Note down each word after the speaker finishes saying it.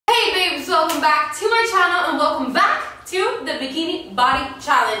welcome back to my channel and welcome back to the Bikini Body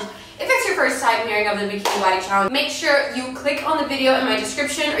Challenge. If it's your first time hearing of the Bikini Body Challenge, make sure you click on the video in my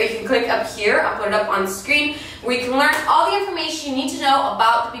description, or you can click up here, I'll put it up on the screen, where you can learn all the information you need to know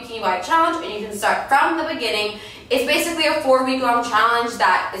about the Bikini Body Challenge, and you can start from the beginning. It's basically a 4-week-long challenge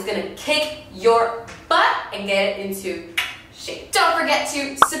that is going to kick your butt and get it into shape. Don't forget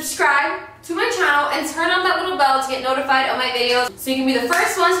to subscribe to my channel and turn on that little bell to get notified of my videos so you can be the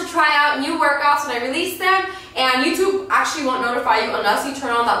first ones to try out new workouts when I release them, and YouTube actually won't notify you unless you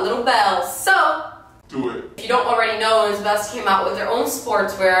turn on that little bell. So do it. If you don't already know, Justiz came out with their own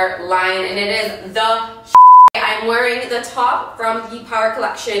sportswear line, and it is the I'm wearing the top from the Power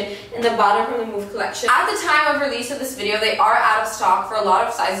collection and the bottom from the Move collection. At the time of release of this video, they are out of stock for a lot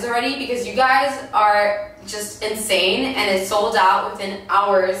of sizes already because you guys are just insane and it's sold out within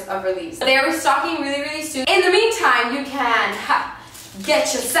hours of release. They are restocking really soon. In the meantime, you can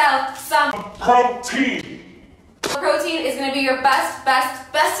get yourself some protein. Protein is going to be your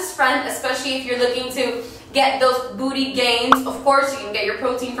bestest friend, especially if you're looking to get those booty gains. Of course, you can get your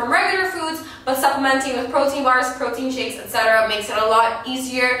protein from regular foods, but supplementing with protein bars, protein shakes, etc. makes it a lot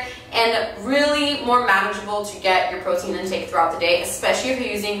easier and really more manageable to get your protein intake throughout the day, especially if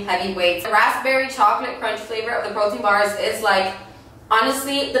you're using heavy weights. The raspberry chocolate crunch flavor of the protein bars is like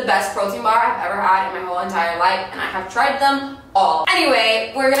honestly the best protein bar I've ever had in my whole entire life, and I have tried them all.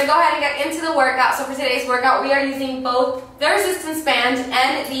 Anyway, we're gonna go ahead and get into the workout. So for today's workout, we are using both the resistance band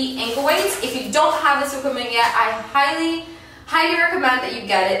and the ankle weights. If you don't have this equipment yet, I highly recommend that you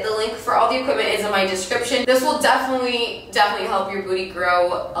get it. The link for all the equipment is in my description. This will definitely help your booty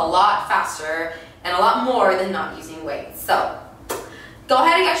grow a lot faster and a lot more than not using weights. So go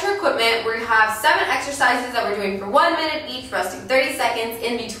ahead and get your equipment. We have 7 exercises that we're doing for 1 minute each, resting 30 seconds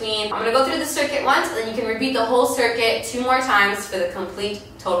in between. I'm gonna go through the circuit once, and then you can repeat the whole circuit 2 more times for the complete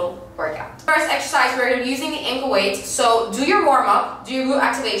total workout. First exercise, we're gonna be using the ankle weights. So do your warm up, do your glute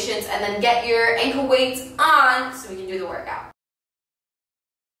activations, and then get your ankle weights on so we can do the workout.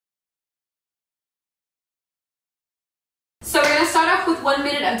 So we're going to start off with 1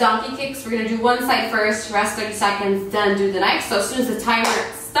 minute of donkey kicks. We're going to do one side first, rest 30 seconds, then do the next. So as soon as the timer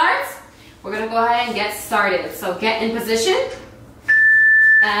starts, we're going to go ahead and get started. So get in position,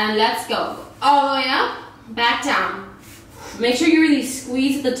 and let's go. All the way up, back down. Make sure you really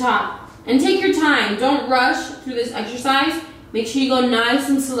squeeze at the top. And take your time. Don't rush through this exercise. Make sure you go nice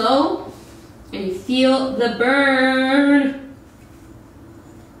and slow, and you feel the burn.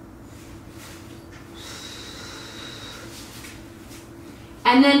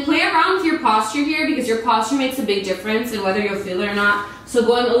 And then play around with your posture here, because your posture makes a big difference in whether you'll feel it or not. So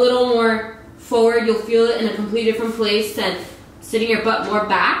going a little more forward, you'll feel it in a completely different place than sitting your butt more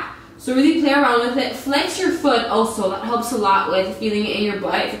back. So really play around with it. Flex your foot also. That helps a lot with feeling it in your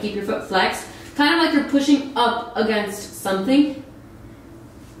butt if you keep your foot flexed. Kind of like you're pushing up against something.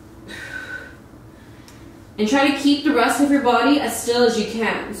 And try to keep the rest of your body as still as you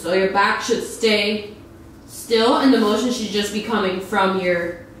can. So your back should stay still, and the motion should just be coming from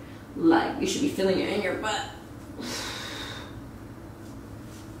your leg. You should be feeling it in your butt.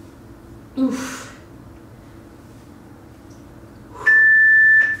 Oof.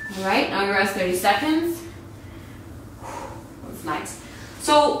 Alright, now you rest 30 seconds. That's nice.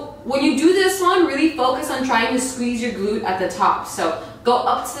 So when you do this one, really focus on trying to squeeze your glute at the top. So go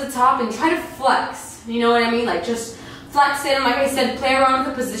up to the top and try to flex. You know what I mean? Like just flex it, and like I said, play around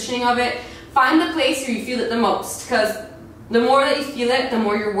with the positioning of it. Find the place where you feel it the most, because the more that you feel it, the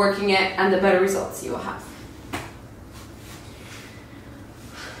more you're working it, and the better results you will have.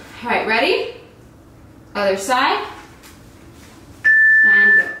 Alright, ready? Other side.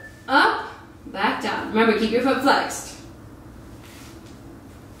 And go up, back down. Remember, keep your foot flexed.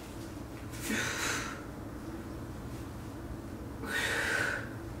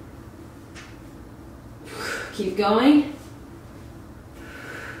 Keep going.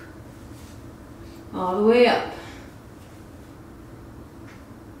 All the way up.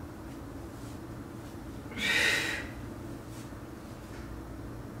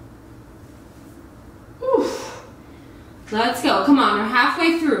 Oof. Let's go. Come on, we're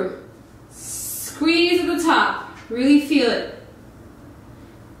halfway through. Squeeze at the top. Really feel it.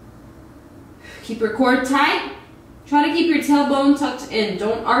 Keep your core tight. Try to keep your tailbone tucked in.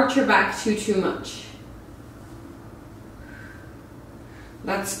 Don't arch your back too much.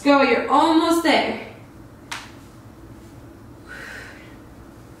 Let's go, you're almost there.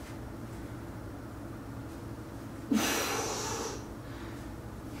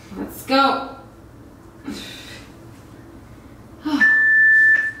 Let's go.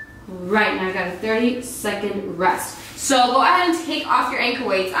 Right, now I got a 30-second rest. So go ahead and take off your ankle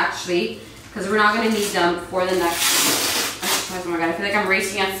weights actually, because we're not going to need them for the next exercise. Oh my god, I feel like I'm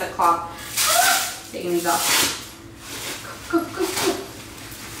racing against the clock. Taking these off. Go, go, go, go.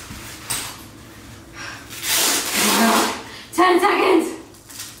 10 seconds.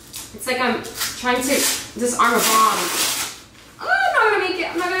 It's like I'm trying to disarm a bomb. Oh, I'm not gonna make it.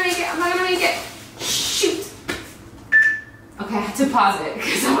 I'm not gonna make it. I'm not gonna make it. Shoot. Okay, I had to pause it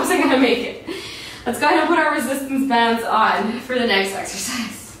because I wasn't gonna make it. Let's go ahead and put our resistance bands on for the next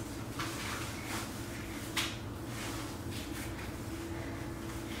exercise.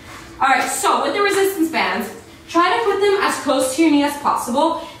 Alright, so with the resistance bands, try to put them as close to your knee as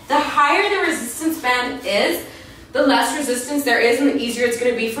possible. The higher the resistance band is, the less resistance there is and the easier it's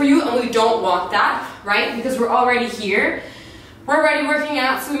going to be for you, and we don't want that, right? Because we're already here. We're already working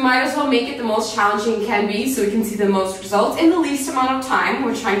out, so we might as well make it the most challenging it can be so we can see the most results in the least amount of time.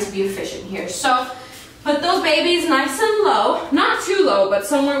 We're trying to be efficient here. So put those babies nice and low, not too low, but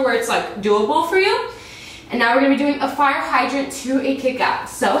somewhere where it's like doable for you. And now we're going to be doing a fire hydrant to a kick out.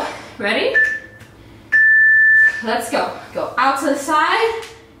 So, ready? Let's go. Go out to the side,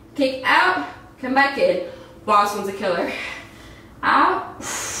 kick out, come back in. Wow, this one's a killer. Out,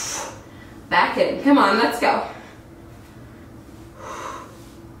 back in. Come on, let's go.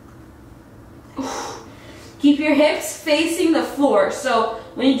 Keep your hips facing the floor. So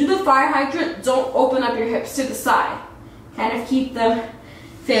when you do the fire hydrant, don't open up your hips to the side. Kind of keep them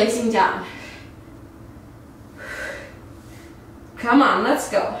facing down. Come on, let's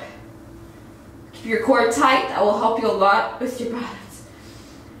go. Keep your core tight. That will help you a lot with your balance.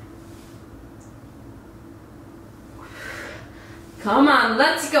 Come on,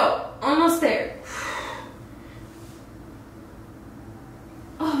 let's go. Almost there.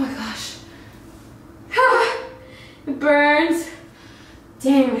 Oh my gosh. It burns.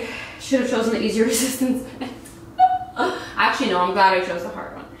 Dang, should have chosen the easier resistance. Actually, no, I'm glad I chose the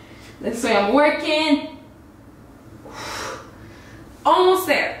hard one. This way I'm working. Almost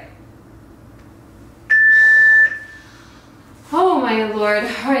there. Oh my lord.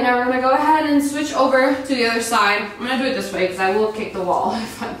 Alright, now we're going to go ahead and switch over to the other side. I'm going to do it this way because I will kick the wall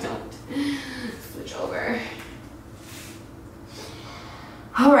if I don't. Switch over.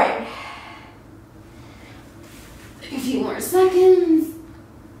 Alright. A few more seconds.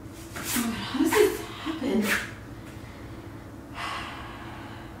 Oh, how does this happen?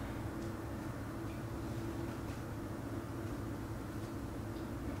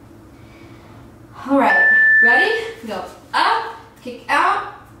 Alright, ready? Go up, kick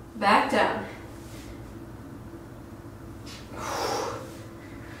out, back down.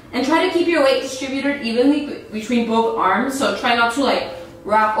 And try to keep your weight distributed evenly between both arms, so try not to like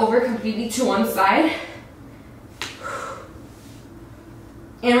rock over completely to one side.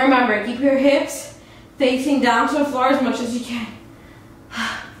 And remember, keep your hips facing down to the floor as much as you can.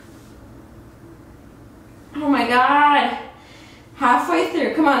 Oh my god. Halfway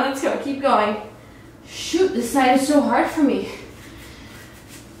through. Come on, let's go. Keep going. Shoot, this side is so hard for me.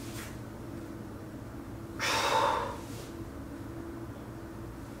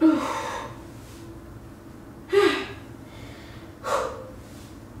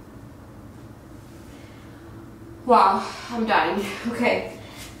 Wow, I'm dying. Okay.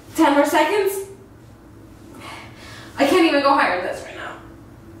 10 more seconds. I can't even go higher than this right now.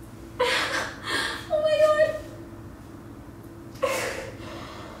 Oh my god.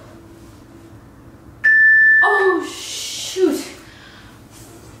 Oh shoot.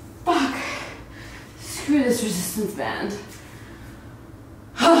 Fuck. Screw this resistance band.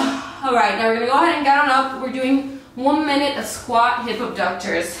 Alright, now we're gonna go ahead and get on up. We're doing 1 minute of squat hip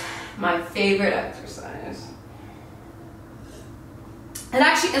abductors. My favorite exercise. It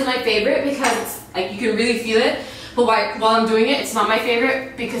actually is my favorite because it's like you can really feel it, but while I'm doing it, it's not my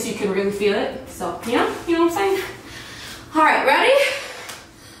favorite because you can really feel it. So, you know what I'm saying? Alright, ready?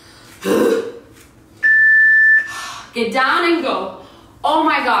 Get down and go. Oh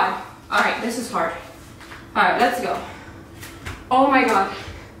my god. Alright, this is hard. Alright, let's go. Oh my god.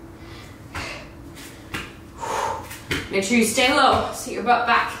 Make sure you stay low, sit your butt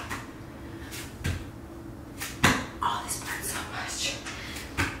back.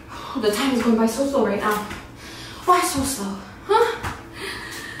 The time is going by so slow right now. Why so slow? Huh?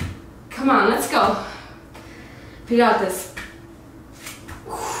 Come on, let's go. We got this.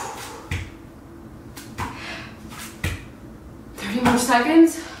 30 more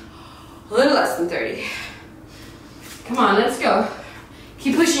seconds. A little less than 30. Come on, let's go.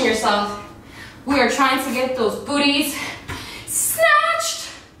 Keep pushing yourself. We are trying to get those booties snatched.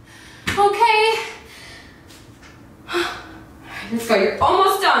 Okay. Let's go, you're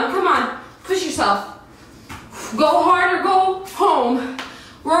almost done. Come on, push yourself. Go hard or go home.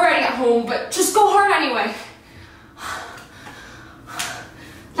 We're already at home. home, but just go hard anyway.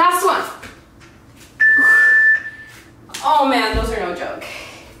 Last one. Oh man, those are no joke.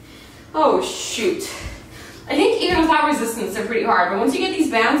 Oh shoot. I think even without resistance, they're pretty hard, but once you get these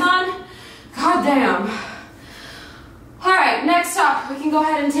bands on, god damn. All right, next up, we can go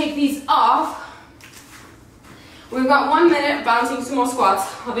ahead and take these off. We've got 1 minute of bouncing sumo squats.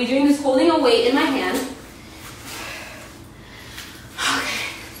 I'll be doing this holding a weight in my hand. Okay,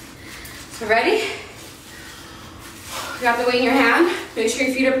 so ready? You got the weight in your hand. Make sure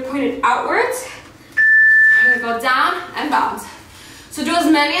your feet are pointed outwards. You're gonna go down and bounce. So do as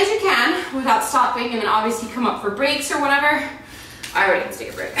many as you can without stopping, and then obviously come up for breaks or whatever. I already have to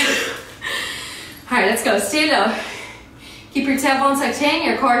take a break. All right, let's go, stay low. Keep your tailbone tucked in,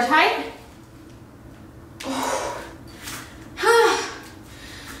 your core tight.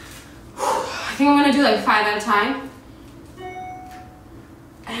 I think I'm gonna do like 5 at a time.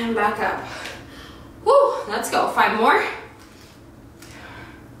 And back up. Woo, let's go, 5 more.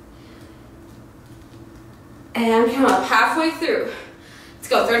 And come up halfway through. Let's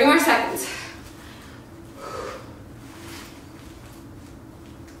go, 30 more seconds.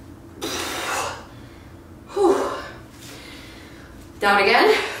 Whew. Down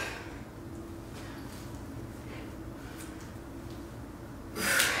again.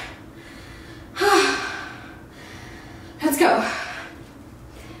 Let's go.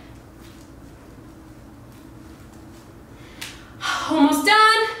 Almost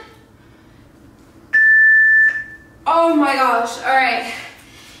done. Oh my gosh, all right.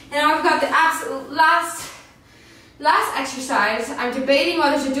 Now I've got the absolute last exercise. I'm debating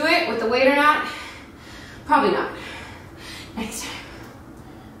whether to do it with the weight or not. Probably not. Next time.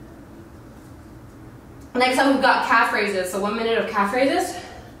 Next up we've got calf raises. So 1 minute of calf raises.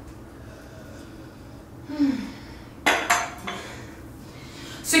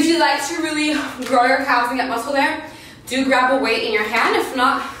 So if you'd like to really grow your calves and get muscle there, do grab a weight in your hand. If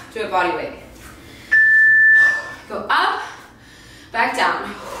not, do a body weight. Go up, back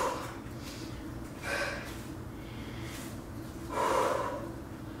down.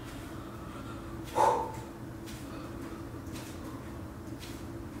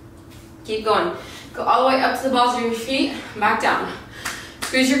 Keep going. Go all the way up to the balls of your feet, back down.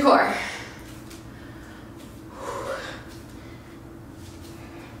 Squeeze your core.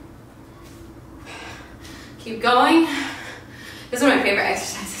 Keep going. This is one of my favorite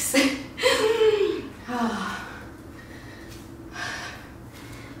exercises.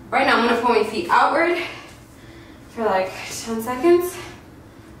 Right now I'm gonna point my feet outward for like 10 seconds.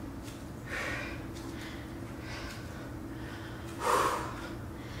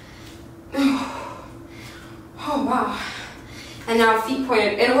 Oh wow. And now feet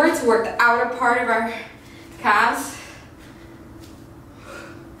pointed inward to work the outer part of our calves.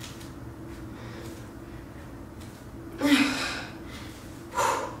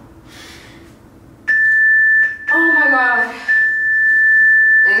 Oh my god.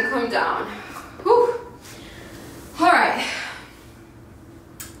 And come down. Whew. All right.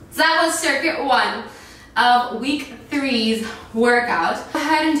 So that was circuit 1 of week 3's workout. Go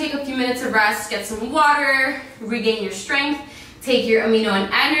ahead and take a few minutes of rest, get some water, regain your strength, take your amino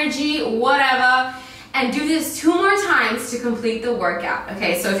and energy, whatever, and do this 2 more times to complete the workout.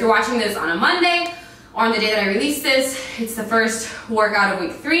 Okay, so if you're watching this on a Monday or on the day that I release this, it's the first workout of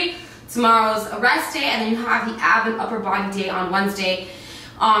week 3. Tomorrow's a rest day, and then you have the ab and upper body day on Wednesday.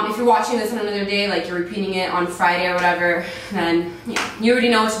 If you're watching this on another day, like you're repeating it on Friday or whatever, then yeah, you already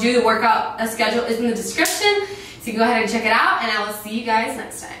know what to do. The workout schedule is in the description, so you can go ahead and check it out, and I will see you guys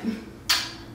next time.